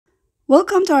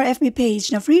Welcome to our FB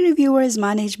page na free reviewer is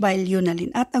managed by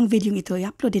Leonalyn at ang video ito ay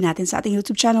upload din natin sa ating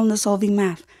YouTube channel na Solving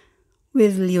Math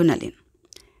with Leonalyn.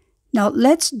 Now,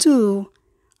 let's do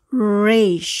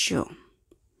ratio.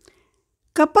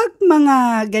 Kapag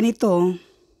mga ganito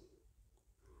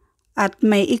at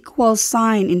may equal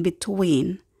sign in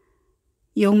between,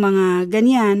 yung mga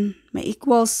ganyan, may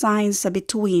equal sign sa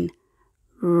between,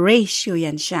 ratio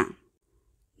yan siya.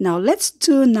 Now, let's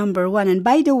do number 1. And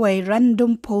by the way,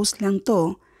 random post lang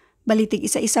to. Balitig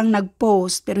isa-isang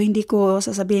nag-post pero hindi ko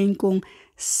sasabihin kung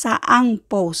saang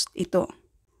post ito.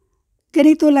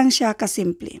 Ganito lang siya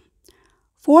kasimple.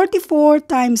 44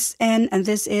 times n and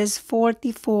this is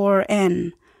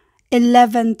 44n.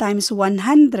 11 times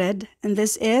 100 and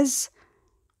this is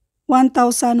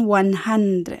 1,100.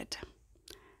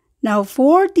 Now,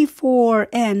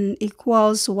 44n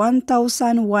equals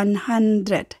 1,100.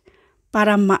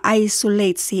 Para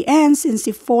ma-isolate si n, since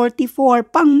si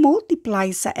 44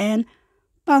 pang-multiply sa n,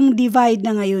 pang-divide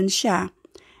na ngayon siya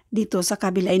dito sa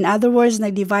kabila. In other words,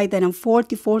 nag-divide ng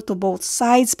 44 to both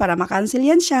sides para makancel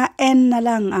yan siya, n na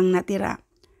lang ang natira.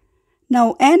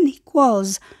 Now, n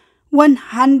equals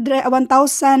 1,100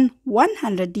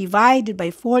 divided by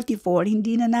 44.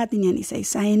 Hindi na natin yan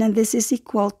isa-isahin, and this is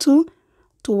equal to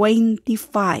 25.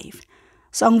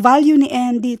 So, ang value ni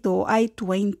n dito ay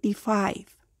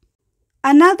 25.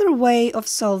 Another way of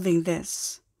solving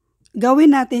this,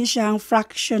 gawin natin siyang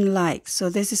fraction-like.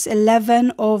 So this is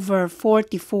 11 over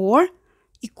 44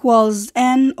 equals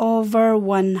n over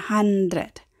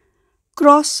 100.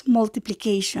 Cross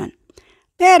multiplication.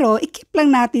 Pero i-keep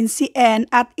lang natin si n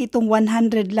at itong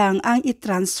 100 lang ang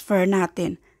i-transfer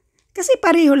natin. Kasi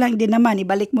pareho lang din naman,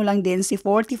 ibalik mo lang din si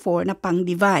 44 na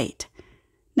pang-divide.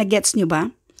 Nagets nyo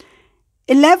ba?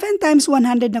 11 times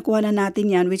 100 nakuha na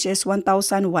natin yan, which is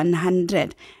 1,100.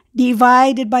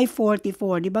 Divided by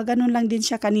 44. Diba ganun lang din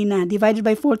siya kanina. Divided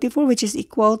by 44, which is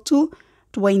equal to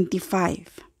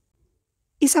 25.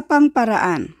 Isa pang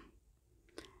paraan.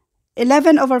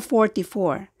 11 over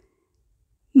 44.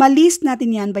 Malist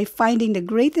natin yan by finding the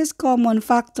greatest common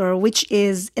factor, which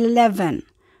is 11.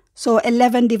 So,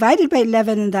 11 divided by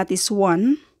 11, and that is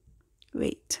 1.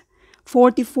 Wait.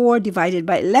 44 divided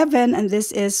by 11, and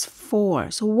this is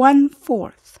 4. So,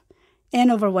 1/4.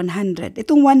 N over 100.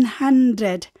 Itong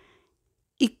 100,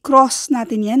 i-cross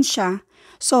natin yan siya.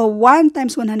 So, 1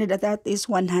 times 100, that is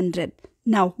 100.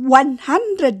 Now,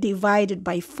 100 divided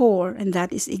by 4, and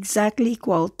that is exactly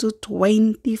equal to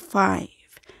 25.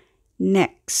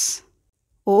 Next.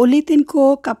 Uulitin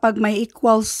ko, kapag may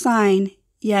equal sign,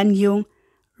 yan yung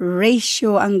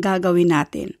ratio ang gagawin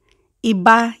natin.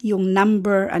 Iba yung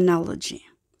number analogy.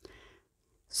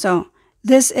 So,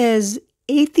 this is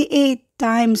 88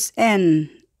 times n.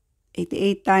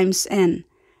 88 times n.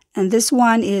 And this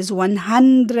one is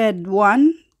 101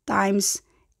 times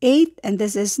 8. And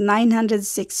this is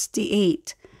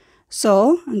 968.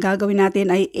 So, ang gagawin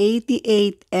natin ay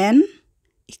 88n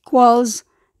equals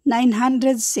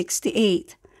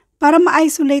 968. Para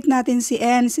ma-isolate natin si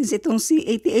n, since itong si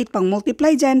 88 pang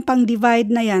multiply dyan, pang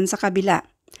divide na yan sa kabila.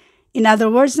 In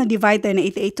other words, nag-divide tayo na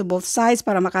 88 to both sides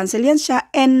para makancel yan siya,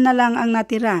 n na lang ang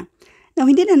natira. Now,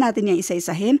 hindi na natin yan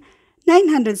isa-isahin.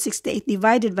 968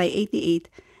 divided by 88,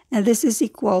 and this is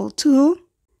equal to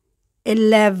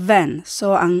 11.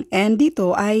 So, ang n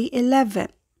dito ay 11.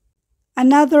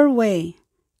 Another way,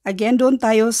 again, doon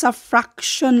tayo sa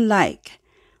fraction-like.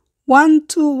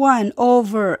 121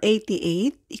 over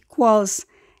 88 equals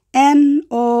n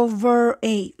over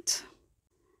 8.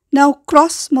 Now,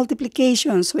 cross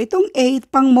multiplication. So, itong 8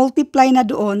 pang-multiply na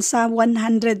doon sa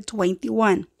 121.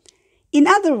 In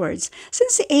other words,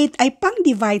 since si 8 ay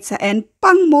pang-divide sa n,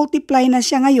 pang-multiply na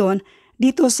siya ngayon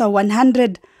dito sa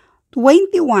 121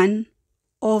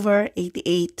 over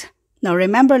 88. Now,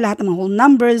 remember, lahat ng mga whole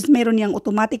numbers, meron niyang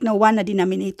automatic na 1 na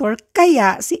denominator.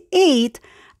 Kaya, si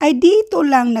 8 ay dito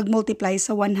lang nag-multiply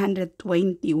sa 121.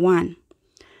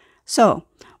 So,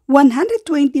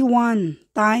 121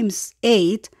 times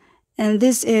 8, and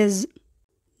this is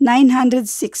 968.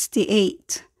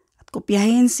 At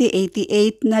kopyahin si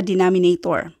 88 na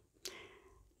denominator.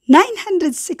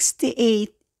 968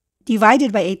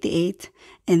 divided by 88,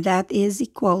 and that is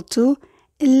equal to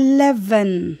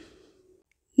 11.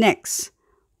 Next,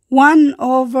 1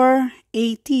 over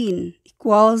 18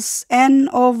 equals n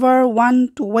over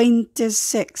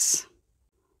 126.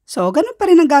 So, ganun pa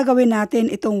rin ang gagawin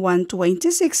natin itong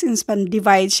 126 since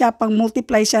pan-divide siya,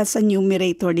 pang-multiply siya sa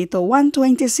numerator dito.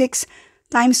 126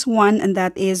 times 1, and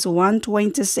that is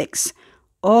 126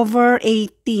 over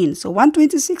 18. So,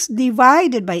 126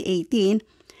 divided by 18,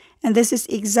 and this is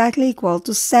exactly equal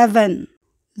to 7.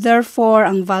 Therefore,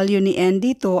 ang value ni n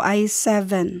dito ay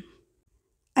 7.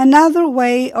 Another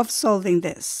way of solving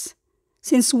this,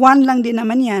 since 1 lang din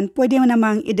naman yan, pwede mo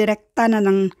namang idirekta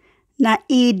na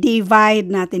i-divide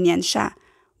natin yan siya.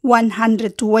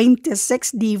 126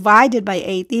 divided by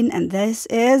 18, and this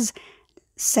is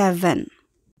 7.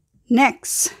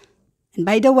 Next, and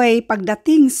by the way,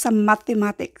 pagdating sa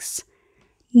mathematics,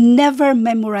 never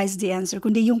memorize the answer,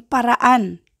 kundi yung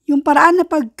paraan. Yung paraan na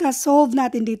pagka-solve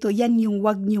natin dito, yan yung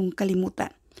wag niyong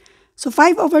kalimutan. So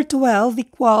 5 over 12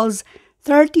 equals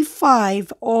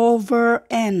 35 over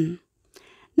n.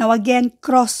 Now again,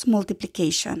 cross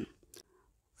multiplication.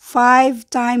 5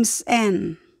 times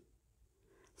n.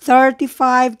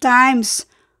 35 times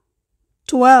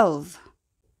 12.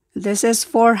 This is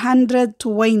 420.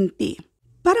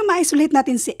 Para ma-isolate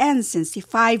natin si n, since si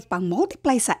 5 pang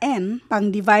multiply sa n,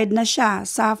 pang divide na siya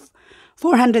sa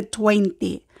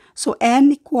 420. So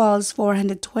n equals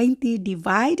 420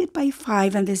 divided by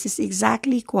 5, and this is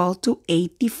exactly equal to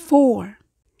 84.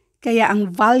 Kaya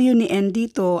ang value ni n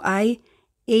dito ay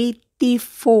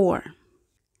 84.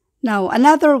 Now,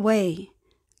 another way.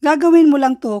 Gagawin mo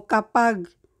lang to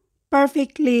kapag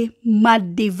perfectly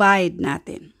ma-divide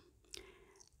natin.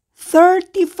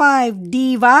 35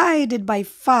 divided by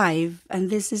 5,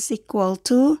 and this is equal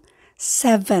to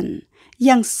 7.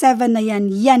 Yang 7 na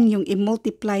yan yung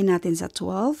i-multiply natin sa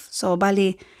 12. So,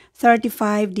 bali,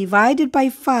 35 divided by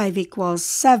 5 equals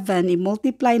 7.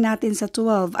 I-multiply natin sa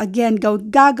 12. Again,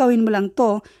 gagawin mo lang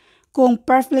to kung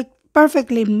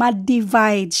perfectly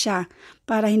ma-divide siya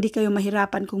para hindi kayo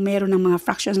mahirapan kung meron ng mga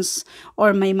fractions or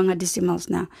may mga decimals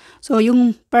na. So,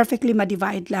 yung perfectly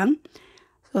ma-divide lang.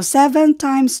 So, 7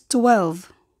 times 12.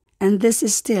 And this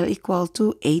is still equal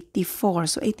to 84.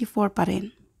 So, 84 pa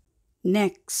rin.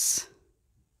 Next.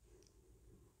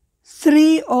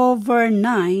 3 over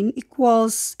 9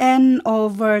 equals n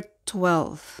over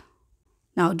 12.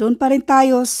 Now, doon pa rin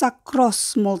tayo sa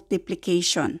cross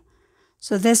multiplication.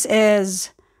 So, this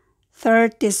is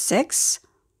 36.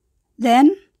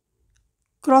 Then,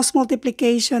 cross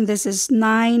multiplication, this is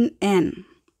 9n.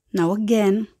 Now,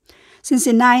 again, since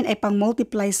si 9 ay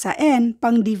pang-multiply sa n,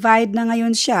 pang-divide na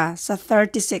ngayon siya sa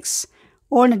 36.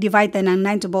 Or nag-divide tayo ng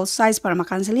 9 to both sides para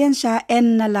makancel yan siya,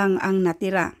 n na lang ang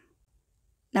natira.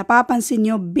 Napapansin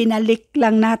nyo, binalik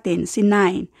lang natin si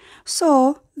 9.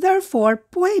 So, therefore,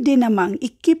 pwede namang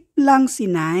i-keep lang si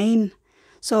 9.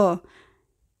 So,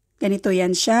 ganito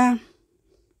yan siya.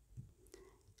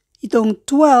 Itong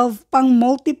 12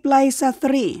 pang-multiply sa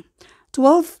 3.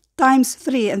 12 times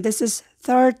 3, and this is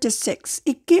 36.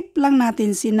 I-keep lang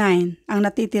natin si 9. Ang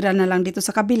natitira na lang dito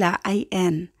sa kabila ay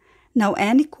n. Now,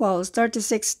 n equals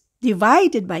 36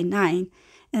 divided by 9,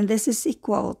 and this is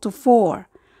equal to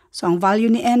 4. So, ang value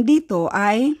ni n dito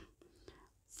ay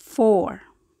 4.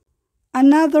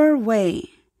 Another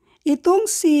way, itong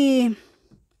si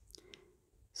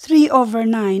 3 over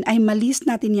 9 ay malist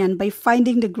natin yan by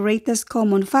finding the greatest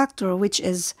common factor, which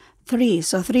is 3.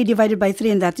 So, 3 divided by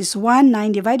 3, and that is 1.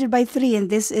 9 divided by 3, and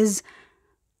this is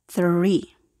 3.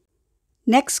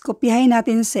 Next, kopyahin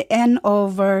natin si n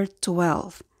over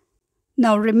 12.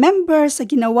 Now, remember sa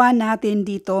ginawa natin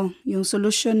dito, yung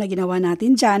solution na ginawa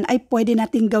natin dyan, ay pwede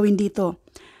natin gawin dito.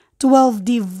 12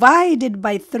 divided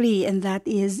by 3, and that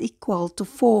is equal to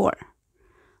 4.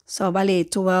 So, bali,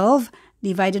 12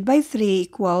 divided by 3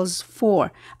 equals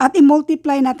 4. At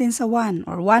i-multiply natin sa 1,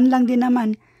 or 1 lang din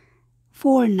naman,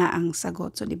 4 na ang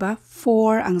sagot. So, di ba?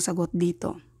 4 ang sagot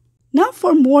dito. Now,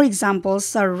 for more examples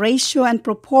sa ratio and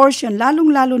proportion,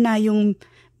 lalong-lalo na yung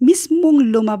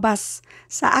mismong lumabas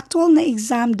sa actual na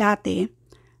exam dati,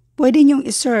 pwede nyong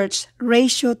i-search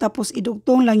ratio tapos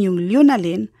idugtong lang yung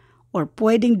lunalin, or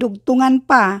pwedeng dugtungan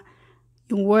pa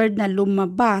yung word na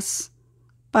lumabas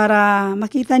para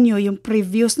makita nyo yung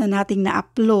previous na nating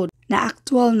na-upload na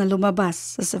actual na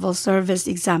lumabas sa civil service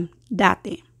exam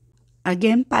dati.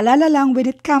 Again, paalala lang, when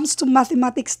it comes to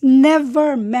mathematics,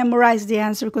 never memorize the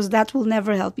answer because that will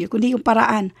never help you, kundi yung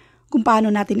paraan kung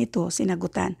paano natin ito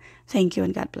sinagutan. Thank you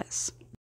and God bless.